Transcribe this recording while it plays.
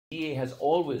has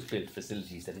always built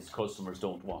facilities that its customers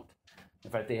don't want. In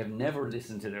fact, they have never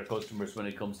listened to their customers when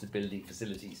it comes to building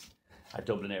facilities at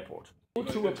Dublin Airport. Go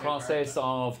through a process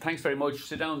of, thanks very much,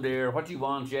 sit down there, what do you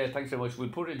want? Yeah, thanks very much, we'll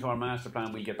put it into our master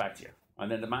plan, we'll get back to you.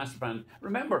 And then the master plan,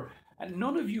 remember, and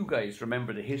none of you guys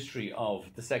remember the history of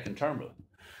the second terminal.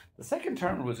 The second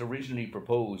terminal was originally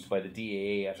proposed by the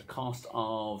DAA at a cost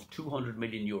of 200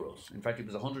 million euros. In fact, it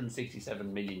was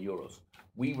 167 million euros.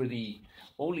 We were the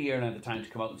only airline at the time to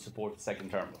come out and support the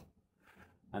second terminal.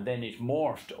 And then it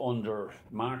morphed under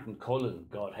Martin Cullen,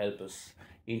 God help us,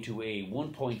 into a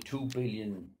 1.2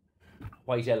 billion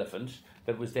white elephant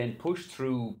that was then pushed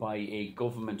through by a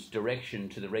government direction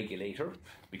to the regulator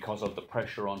because of the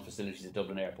pressure on facilities at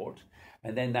Dublin Airport.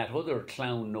 And then that other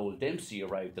clown, Noel Dempsey,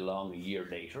 arrived along a year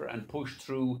later and pushed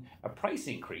through a price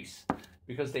increase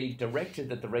because they directed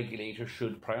that the regulator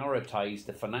should prioritise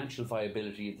the financial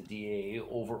viability of the DAA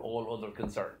over all other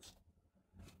concerns.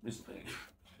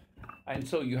 And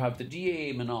so you have the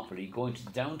DAA monopoly going to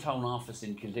the downtown office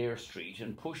in Kildare Street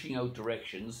and pushing out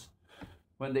directions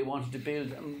when they wanted to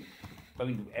build. I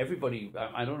mean, everybody,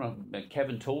 I don't know,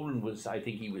 Kevin Tolan was, I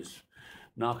think he was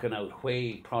knocking out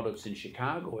whey products in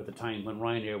Chicago at the time when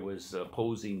Ryanair was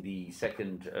opposing the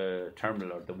second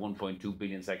terminal, or the 1.2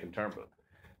 billion second terminal.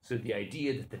 So the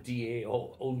idea that the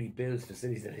DAA only builds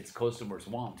facilities that its customers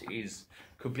want is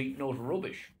complete and utter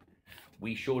rubbish.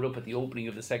 We showed up at the opening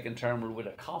of the second terminal with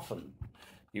a coffin,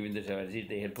 even that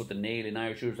they had put the nail in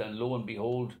our shoes, and lo and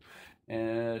behold,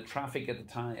 traffic at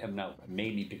the time, now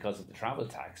mainly because of the travel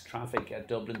tax, traffic at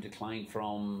Dublin declined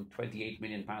from 28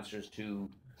 million passengers to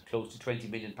close to 20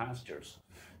 million passengers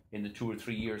in the 2 or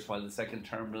 3 years while the second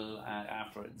terminal,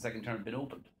 after the second terminal had been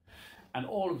opened. And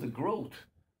all of the growth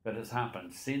that has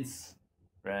happened since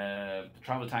the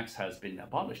travel tax has been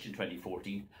abolished in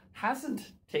 2014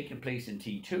 hasn't taken place in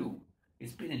T2,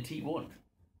 it's been in T1.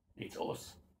 It's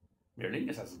us. Aer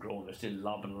Lingus hasn't grown, they're still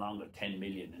lobbing along at 10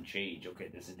 million and change. Okay,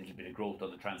 there's a little bit of growth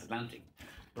on the transatlantic,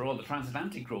 but all the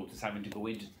transatlantic growth is having to go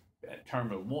into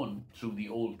Terminal 1 through the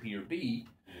old Pier B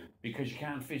because you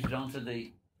can't fit it onto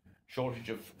the shortage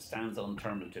of stands on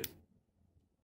Terminal 2.